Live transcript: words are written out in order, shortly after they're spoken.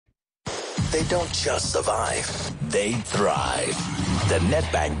They don't just survive, they thrive. The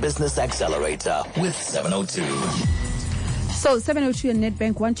Nedbank Business Accelerator with 702. So 702 and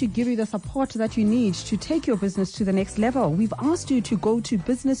Nedbank want to give you the support that you need to take your business to the next level. We've asked you to go to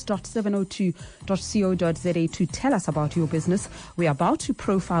business.702.co.za to tell us about your business. We're about to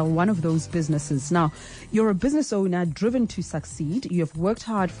profile one of those businesses. Now, you're a business owner driven to succeed. You have worked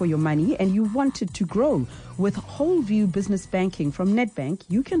hard for your money and you wanted to grow. With Whole View Business Banking from Nedbank,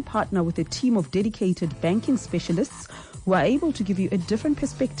 you can partner with a team of dedicated banking specialists who are able to give you a different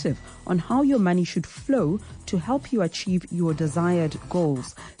perspective on how your money should flow to help you achieve your desired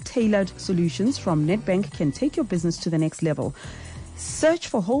goals. Tailored solutions from Nedbank can take your business to the next level. Search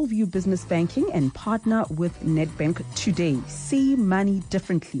for Whole View Business Banking and partner with Nedbank today. See money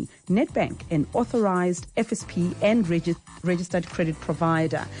differently. Nedbank, an authorized FSP and registered credit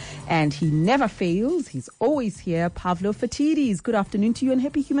provider. And he never fails. He's always here. Pavlo Fatidis, good afternoon to you and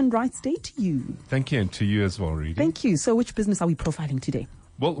happy Human Rights Day to you. Thank you, and to you as well, Reedy. Thank you. So which business are we profiling today?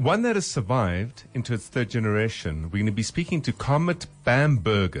 Well, one that has survived into its third generation. We're going to be speaking to Carmit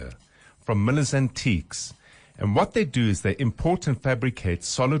Bamberger from Miller's Antiques. And what they do is they import and fabricate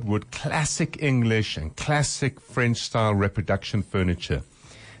solid wood, classic English and classic French-style reproduction furniture.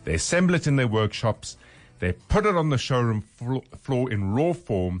 They assemble it in their workshops, they put it on the showroom floor in raw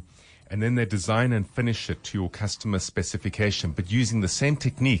form, and then they design and finish it to your customer specification, but using the same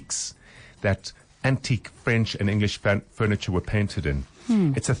techniques that antique French and English furniture were painted in.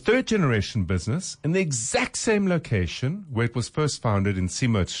 It's a third-generation business in the exact same location where it was first founded in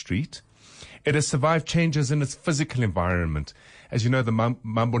Seamoat Street. It has survived changes in its physical environment. As you know, the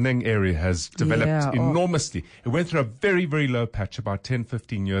Maboneng area has developed enormously. It went through a very, very low patch about 10,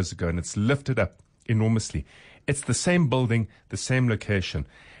 15 years ago, and it's lifted up enormously. It's the same building, the same location.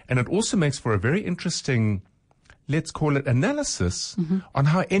 And it also makes for a very interesting, let's call it, analysis on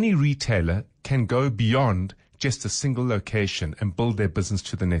how any retailer can go beyond just a single location and build their business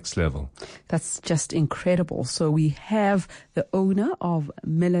to the next level. That's just incredible. So we have the owner of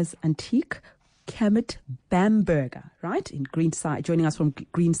Miller's Antique, Carmit Bamberger, right, in Greenside, joining us from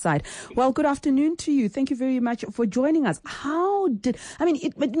Greenside. Well, good afternoon to you. Thank you very much for joining us.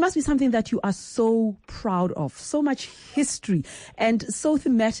 It must be something that you are so proud of, so much history and so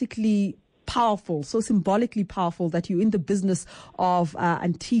thematically powerful, so symbolically powerful that you're in the business of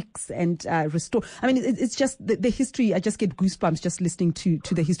antiques and restore. It's just the history. I just get goosebumps just listening to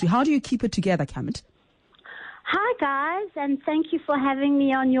the history. How do you keep it together, Carmit? Hi, guys, and thank you for having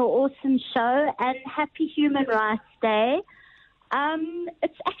me on your awesome show, and happy Human Rights Day.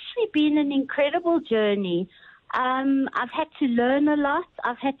 It's actually been an incredible journey. I've had to learn a lot.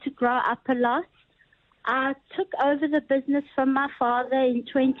 I've had to grow up a lot. I took over the business from my father in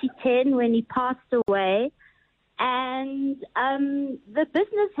 2010 when he passed away, and the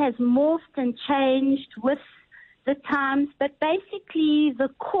business has morphed and changed with the times, but basically the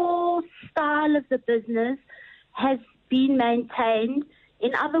core style of the business has been maintained.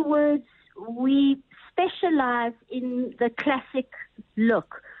 In other words, we specialize in the classic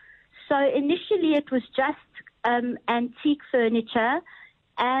look. So initially it was just antique furniture,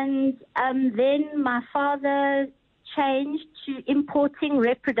 and then my father changed to importing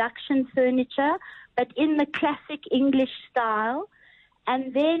reproduction furniture, but in the classic English style.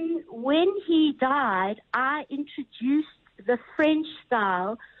 And then when he died, I introduced the French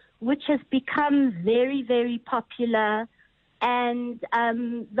style, which has become very, very popular. And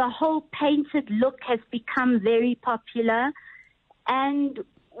the whole painted look has become very popular. And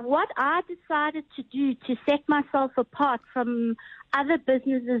what I decided to do to set myself apart from other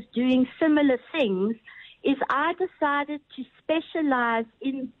businesses doing similar things is I decided to specialize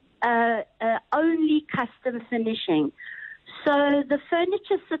in only custom finishing. So the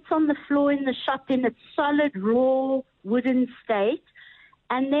furniture sits on the floor in the shop in its solid, raw, wooden state.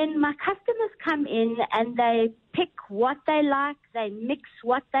 And then my customers come in and they pick what they like. They mix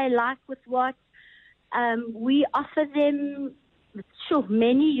what they like with what. We offer them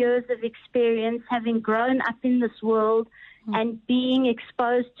many years of experience, having grown up in this world and being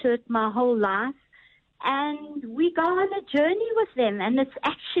exposed to it my whole life. And we go on a journey with them, and it's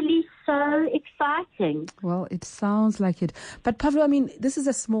actually so exciting. Well, it sounds like it. But Pavlo, this is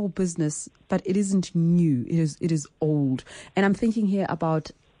a small business, but it isn't new. It is old. And I'm thinking here about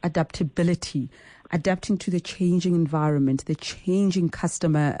adaptability, adapting to the changing environment, the changing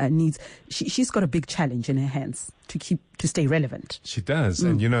customer needs. She's got a big challenge in her hands to stay relevant. She does.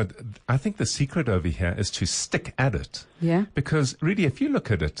 And, I think the secret over here is to stick at it. Yeah. Because really, if you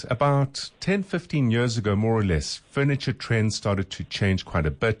look at it, about 10, 15 years ago, more or less, furniture trends started to change quite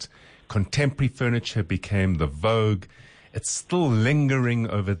a bit. Contemporary furniture became the vogue. It's still lingering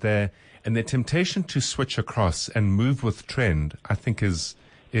over there. And the temptation to switch across and move with trend, I think, is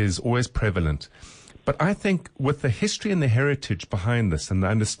always prevalent. But I think with the history and the heritage behind this and the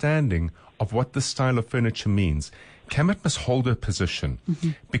understanding of what this style of furniture means, Carmit must hold her position,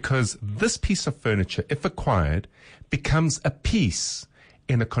 because this piece of furniture, if acquired, becomes a piece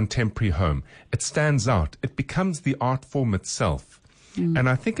in a contemporary home. It stands out. It becomes the art form itself. And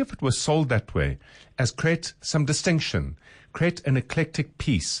I think if it was sold that way, as create some distinction, create an eclectic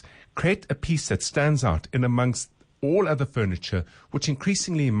piece, create a piece that stands out in amongst all other furniture, which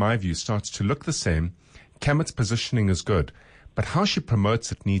increasingly, in my view, starts to look the same, Carmit's positioning is good. But how she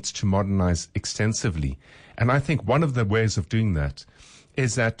promotes it needs to modernize extensively. And I think one of the ways of doing that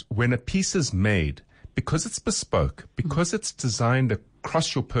is that when a piece is made, because it's bespoke, because it's designed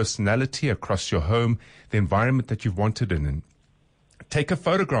across your personality, across your home, the environment that you've wanted it in, take a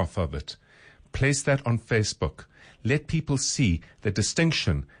photograph of it, place that on Facebook, let people see the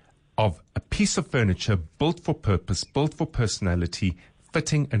distinction of a piece of furniture built for purpose, built for personality,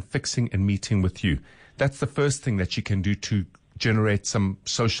 fitting and fixing and meeting with you. That's the first thing that you can do to generate some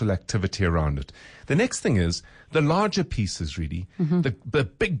social activity around it. The next thing is the larger pieces, really, the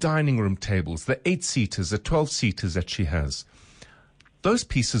big dining room tables, the 8-seaters, the 12-seaters that she has. Those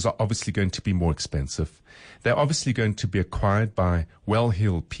pieces are obviously going to be more expensive. They're obviously going to be acquired by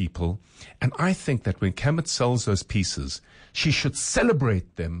well-heeled people. And I think that when Carmit sells those pieces, she should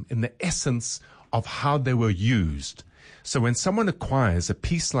celebrate them in the essence of how they were used. So when someone acquires a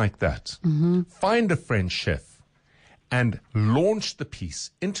piece like that, find a French chef and launch the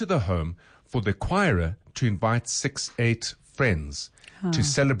piece into the home for the acquirer to invite 6-8 friends to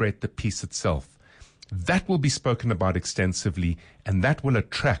celebrate the piece itself. That will be spoken about extensively, and that will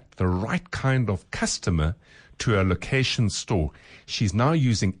attract the right kind of customer to a location store. She's now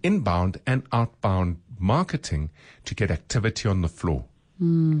using inbound and outbound marketing to get activity on the floor.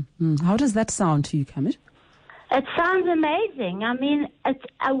 How does that sound to you, Carmit? It sounds amazing. I mean,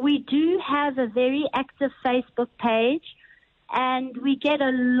 we do have a very active Facebook page, and we get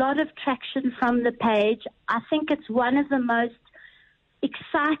a lot of traction from the page. I think it's one of the most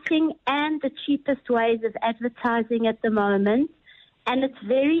exciting and the cheapest ways of advertising at the moment. And it's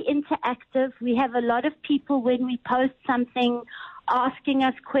very interactive. We have a lot of people, when we post something, asking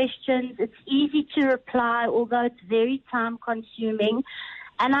us questions. It's easy to reply, although it's very time consuming.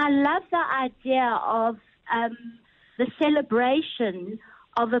 And I love the idea of the celebration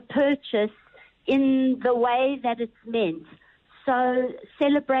of a purchase in the way that it's meant. So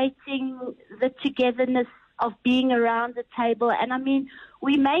celebrating the togetherness of being around the table. And I mean,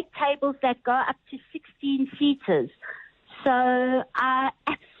 we make tables that go up to 16 seaters. So I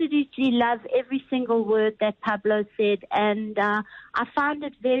absolutely love every single word that Pablo said. And I found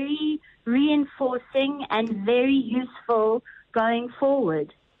it very reinforcing and very useful going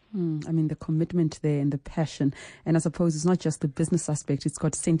forward. I mean, the commitment there and the passion. And I suppose it's not just the business aspect, it's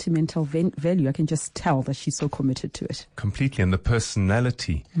got sentimental value. I can just tell that she's so committed to it. Completely. And the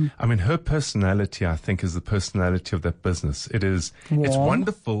personality. I mean, her personality, I think, is the personality of that business. It's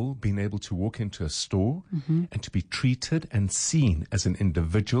wonderful being able to walk into a store and to be treated and seen as an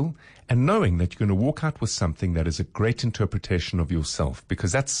individual, and knowing that you're going to walk out with something that is a great interpretation of yourself,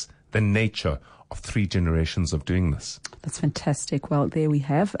 because that's the nature of 3 generations of doing this. That's fantastic. Well, there we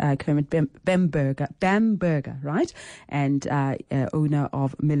have Carmit Bamberger, right? And owner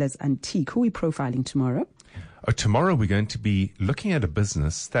of Miller's Antique. Who are we profiling tomorrow? Tomorrow we're going to be looking at a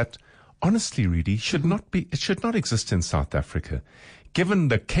business that honestly, really, should not exist in South Africa. Given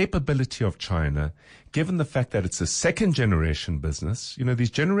the capability of China, given the fact that it's a second generation business, these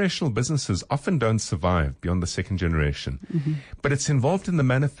generational businesses often don't survive beyond the second generation. But it's involved in the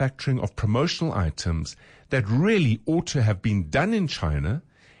manufacturing of promotional items that really ought to have been done in China.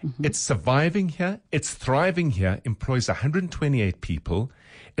 It's surviving here. It's thriving here, employs 128 people.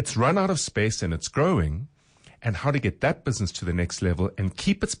 It's run out of space and it's growing. And how to get that business to the next level and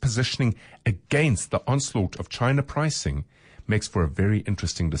keep its positioning against the onslaught of China pricing makes for a very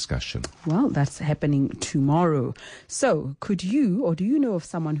interesting discussion. Well, that's happening tomorrow. So could you, or do you know of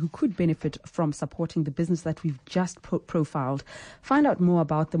someone who could benefit from supporting the business that we've just profiled? Find out more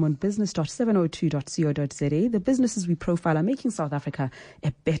about them on business.702.co.za. The businesses we profile are making South Africa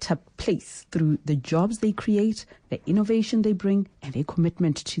a better place through the jobs they create, the innovation they bring, and their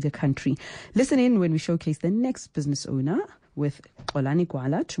commitment to the country. Listen in when we showcase the next business owner with Xolani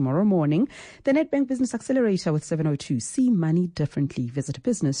Gwala tomorrow morning. The Nedbank Business Accelerator with 702. See money differently. Visit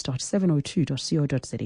business.702.co.za.